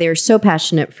then why they're so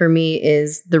passionate for me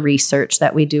is the research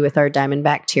that we do with our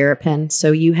diamondback terrapin.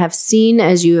 So you have seen,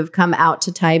 as you have come out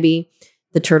to Tybee,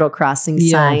 the turtle crossing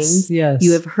signs. Yes.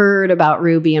 You have heard about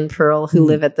Ruby and Pearl, who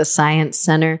live at the Science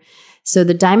Center. So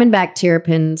the diamondback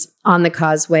terrapins on the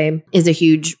causeway is a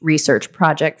huge research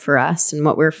project for us. And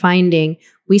what we're finding,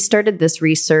 we started this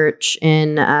research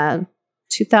in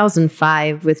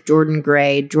 2005 with Jordan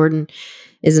Gray. Jordan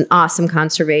is an awesome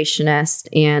conservationist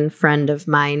and friend of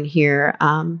mine here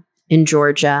in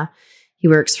Georgia. He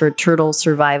works for Turtle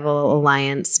Survival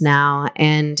Alliance now,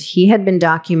 and he had been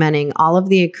documenting all of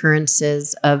the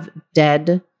occurrences of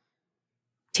dead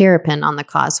terrapin on the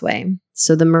causeway.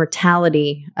 So the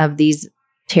mortality of these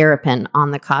terrapin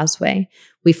on the causeway.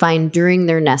 We find during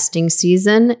their nesting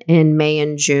season in May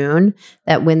and June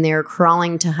that when they're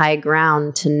crawling to high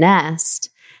ground to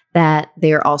nest, that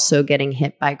they're also getting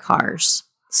hit by cars.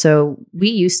 So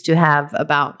we used to have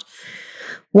about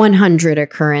 100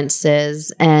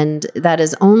 occurrences, and that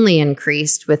is only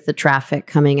increased with the traffic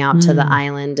coming out to the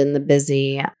island and the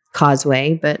busy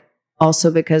causeway, but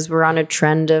also because we're on a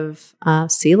trend of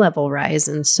sea level rise.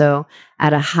 And so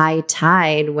at a high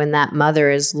tide, when that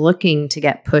mother is looking to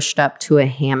get pushed up to a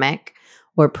hammock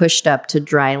or pushed up to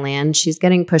dry land, she's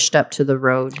getting pushed up to the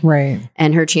road. Right.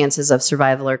 And her chances of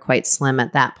survival are quite slim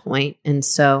at that point. And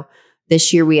so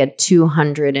this year we had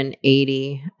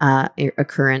 280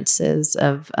 occurrences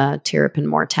of terrapin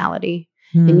mortality.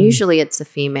 And usually it's a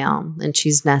female, and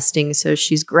she's nesting. So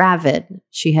she's gravid.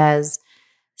 She has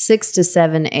 6 to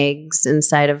 7 eggs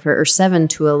inside of her, or 7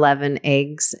 to 11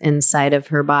 eggs inside of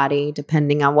her body,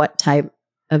 depending on what type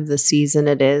of the season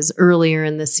it is. Earlier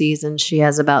in the season, she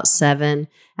has about 7.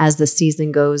 As the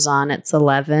season goes on, it's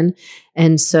 11.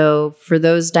 And so for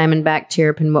those diamondback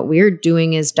terrapin, what we're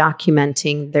doing is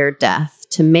documenting their death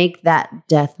to make that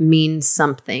death mean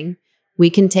something. We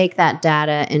can take that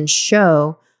data and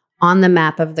show on the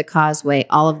map of the causeway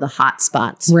all of the hot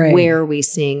spots. Right. Where are we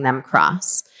seeing them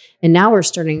cross? And now we're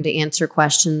starting to answer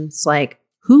questions like,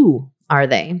 who are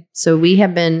they? So we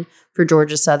have been, for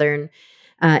Georgia Southern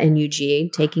and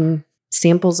UGA, taking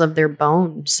samples of their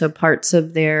bone, so parts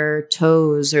of their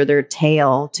toes or their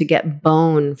tail, to get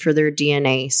bone for their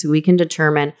DNA. So we can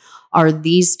determine, are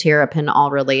these terrapin all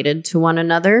related to one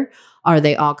another? Are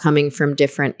they all coming from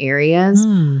different areas?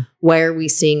 Why are we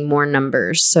seeing more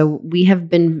numbers? So we have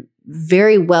been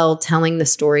very well telling the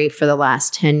story for the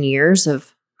last 10 years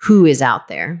of who is out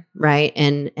there, right?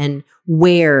 And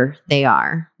where they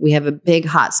are. We have a big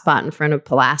hot spot in front of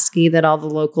Pulaski that all the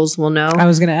locals will know. I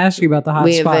was going to ask you about the hot spots.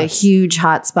 We spots. have a huge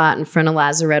hot spot in front of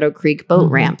Lazaretto Creek boat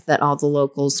ramp that all the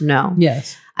locals know.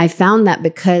 Yes. I found that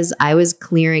because I was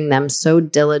clearing them so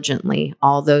diligently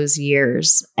all those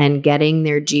years and getting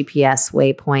their GPS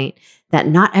waypoint, that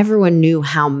not everyone knew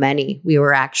how many we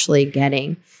were actually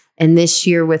getting. And this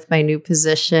year with my new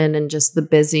position and just the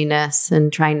busyness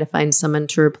and trying to find someone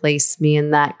to replace me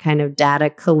in that kind of data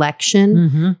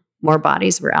collection, more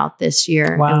bodies were out this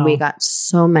year. Wow. And we got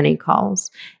so many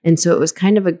calls. And so it was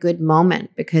kind of a good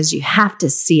moment because you have to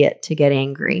see it to get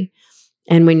angry.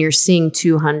 And when you're seeing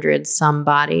 200 some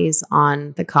bodies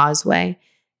on the causeway,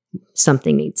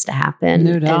 something needs to happen.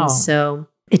 No doubt. And so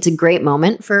it's a great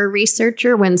moment for a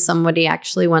researcher when somebody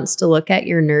actually wants to look at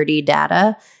your nerdy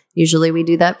data. Usually we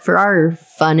do that for our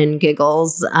fun and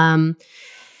giggles and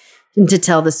to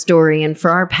tell the story and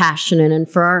for our passion and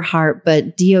for our heart.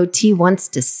 But DOT wants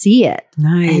to see it.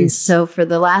 Nice. And so for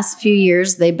the last few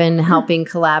years, they've been helping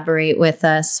collaborate with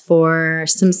us for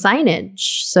some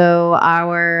signage. So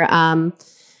our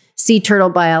sea turtle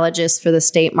biologist for the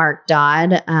state, Mark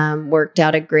Dodd, worked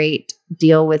out a great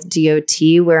deal with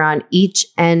DOT where on each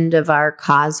end of our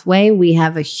causeway, we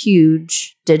have a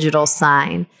huge digital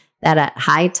sign that at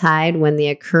high tide, when the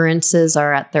occurrences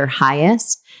are at their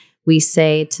highest, we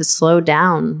say to slow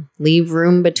down, leave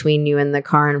room between you and the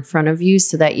car in front of you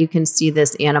so that you can see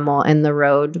this animal in the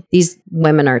road. These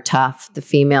women are tough, the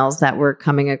females that we're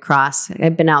coming across.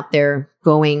 I've been out there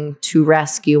going to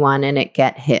rescue one and it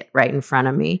get hit right in front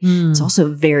of me. It's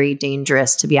also very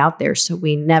dangerous to be out there. So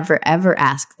we never, ever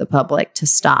ask the public to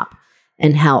stop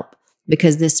and help,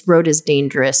 because this road is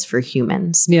dangerous for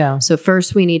humans. Yeah. So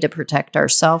first we need to protect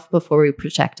ourselves before we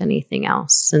protect anything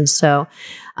else. And so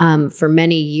for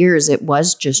many years, it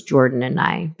was just Jordan and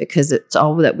I, because it's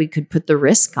all that we could put the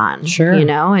risk on, Sure. you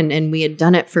know, and we had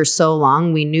done it for so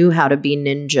long. We knew how to be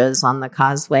ninjas on the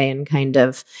causeway and kind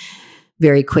of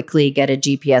very quickly get a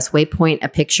GPS waypoint, a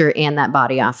picture, and that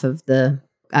body off of the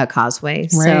causeway.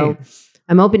 Right. So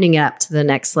I'm opening it up to the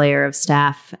next layer of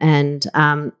staff, and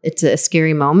it's a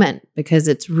scary moment because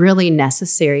it's really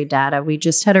necessary data. We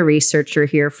just had a researcher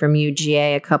here from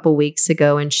UGA a couple weeks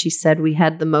ago, and she said we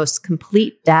had the most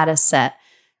complete data set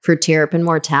for terrapin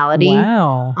mortality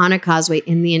on a causeway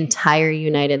in the entire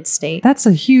United States. That's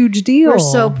a huge deal. We're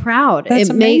so proud. That's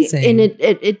amazing.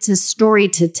 It's a story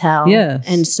to tell. Yes.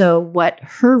 And so what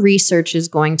her research is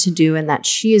going to do, and that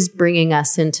she is bringing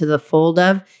us into the fold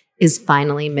of, is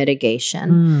finally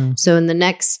mitigation. So in the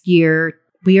next year,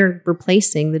 we are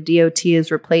replacing, the DOT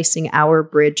is replacing our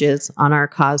bridges on our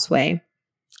causeway.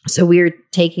 So we are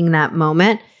taking that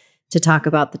moment to talk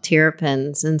about the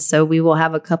terrapins. And so we will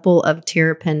have a couple of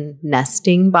terrapin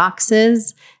nesting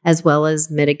boxes, as well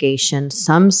as mitigation,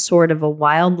 some sort of a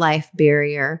wildlife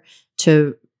barrier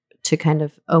to kind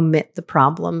of omit the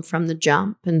problem from the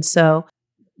jump. And so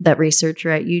that researcher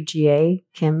at UGA,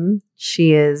 Kim,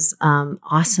 she is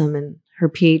awesome. And her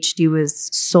PhD was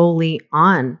solely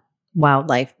on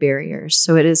wildlife barriers.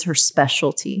 So it is her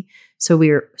specialty. So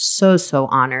we are so, so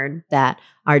honored that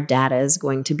our data is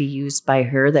going to be used by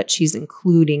her, that she's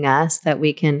including us, that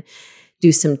we can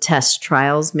do some test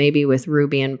trials, maybe with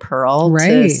Ruby and Pearl,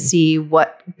 to see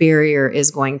what barrier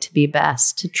is going to be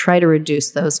best to try to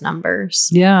reduce those numbers.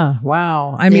 Yeah.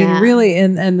 Wow. I mean, really,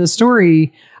 and the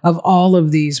story of all of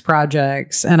these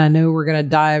projects, and I know we're going to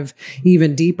dive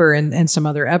even deeper in some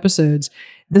other episodes.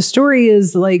 The story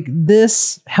is like,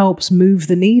 this helps move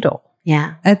the needle.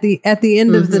 Yeah. At the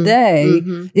end of the day,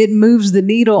 it moves the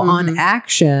needle on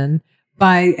action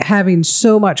by having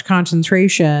so much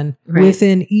concentration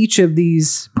within each of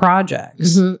these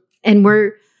projects. And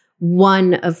we're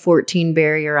one of 14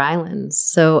 barrier islands.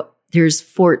 So there's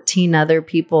 14 other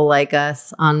people like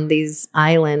us on these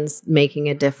islands making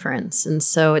a difference. And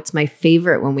so it's my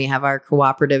favorite when we have our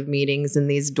cooperative meetings and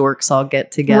these dorks all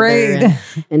get together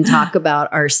and talk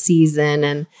about our season.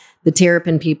 And the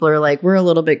terrapin people are like, we're a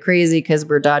little bit crazy because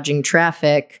we're dodging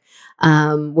traffic.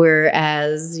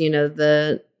 Whereas, you know,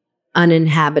 the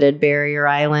uninhabited barrier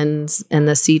islands and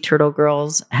the sea turtle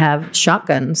girls have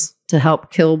shotguns to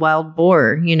help kill wild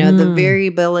boar. You know, the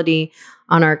variability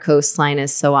on our coastline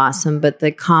is so awesome, but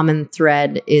the common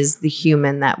thread is the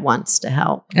human that wants to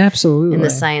help. Absolutely. And the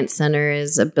Science Center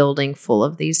is a building full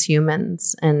of these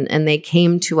humans. And they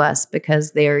came to us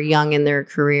because they are young in their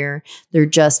career. They're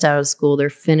just out of school. They're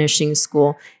finishing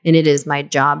school. And it is my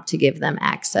job to give them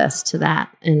access to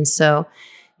that. And so,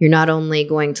 you're not only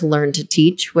going to learn to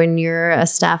teach when you're a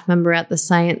staff member at the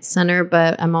Science Center,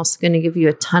 but I'm also going to give you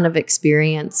a ton of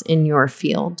experience in your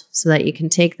field so that you can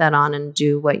take that on and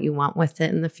do what you want with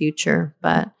it in the future.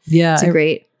 But it's a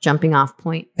great jumping off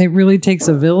point. It really takes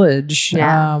a village.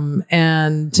 Yeah.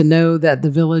 And to know that the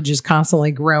village is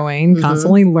constantly growing,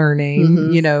 constantly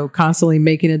learning, constantly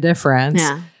making a difference.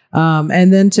 Yeah.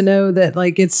 And then to know that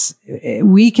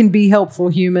we can be helpful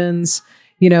humans.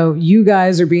 You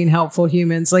guys are being helpful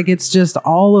humans. Like, it's just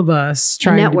all of us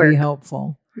trying to be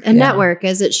helpful. A network,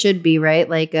 as it should be, right?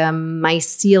 Like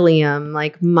mycelium,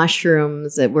 like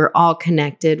mushrooms, that we're all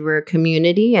connected. We're a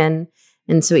community. And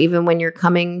so even when you're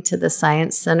coming to the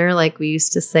Science Center, like we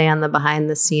used to say on the behind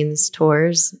the scenes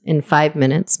tours, in 5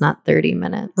 minutes, not 30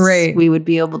 minutes, right? We would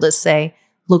be able to say,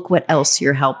 look what else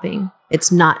you're helping.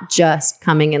 It's not just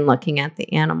coming and looking at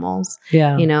the animals,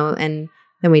 and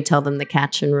then we tell them the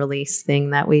catch and release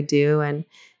thing that we do. And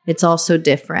it's also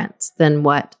different than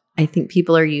what I think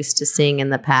people are used to seeing in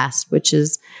the past, which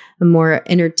is a more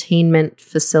entertainment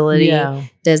facility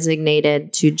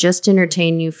designated to just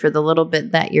entertain you for the little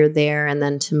bit that you're there and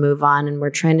then to move on. And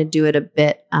we're trying to do it a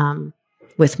bit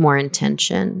with more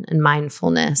intention and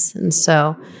mindfulness. And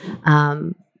so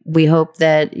we hope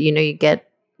that, you get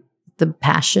the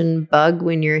passion bug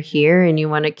when you're here and you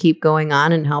want to keep going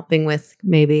on and helping with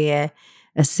maybe a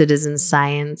citizen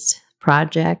science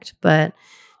project, but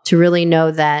to really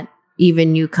know that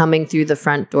even you coming through the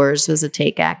front doors was a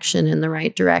take action in the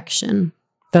right direction.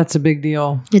 That's a big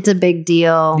deal. It's a big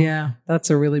deal. Yeah, that's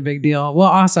a really big deal. Well,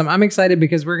 awesome. I'm excited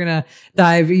because we're going to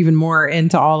dive even more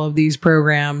into all of these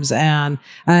programs. And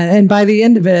by the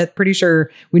end of it, pretty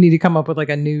sure we need to come up with like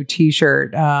a new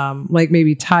t-shirt, like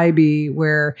maybe Tybee,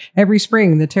 where every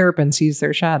spring the terrapin sees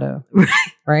their shadow.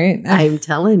 Right? I'm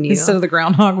telling you. Instead of the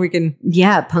groundhog, we can...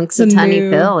 Yeah, Punxsutawney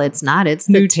Phil. It's not. It's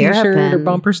the terrapin. New t-shirt or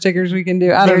bumper stickers we can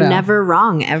do. I don't know. They're never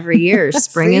wrong every year.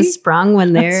 Spring is sprung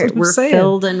when we're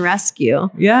filled in rescue.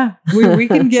 Yeah, we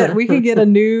can get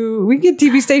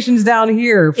TV stations down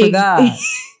here for that.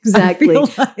 Exactly.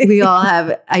 We all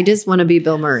have. I just want to be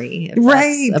Bill Murray. If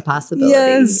that's a possibility.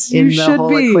 Yes, in the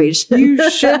whole equation.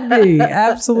 You should be.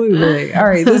 Absolutely. All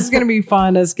right. This is going to be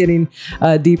fun, us getting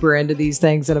deeper into these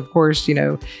things. And of course,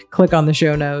 click on the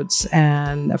show notes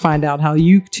and find out how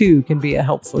you too can be a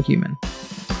helpful human.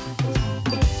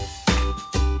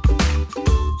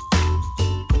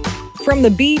 From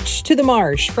the beach to the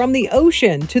marsh, from the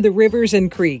ocean to the rivers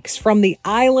and creeks, from the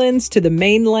islands to the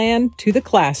mainland to the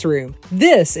classroom,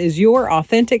 this is your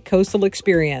authentic coastal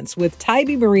experience with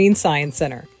Tybee Marine Science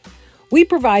Center. We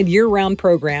provide year-round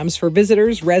programs for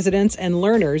visitors, residents, and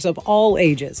learners of all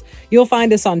ages. You'll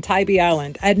find us on Tybee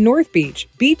Island at North Beach,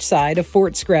 beachside of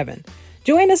Fort Screven.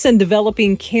 Join us in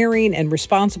developing caring and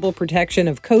responsible protection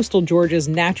of coastal Georgia's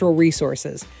natural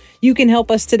resources. You can help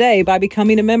us today by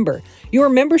becoming a member. Your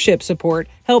membership support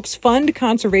helps fund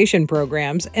conservation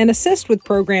programs and assist with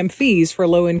program fees for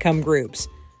low-income groups.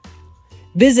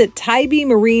 Visit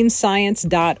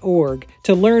TybeeMarineScience.org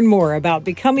to learn more about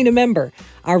becoming a member.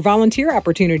 Our volunteer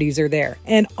opportunities are there,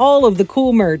 and all of the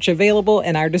cool merch available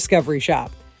in our Discovery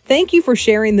Shop. Thank you for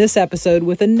sharing this episode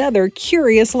with another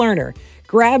curious learner.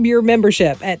 Grab your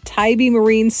membership at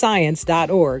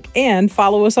TybeeMarineScience.org and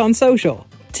follow us on social.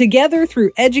 Together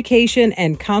through education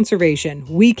and conservation,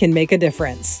 we can make a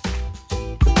difference.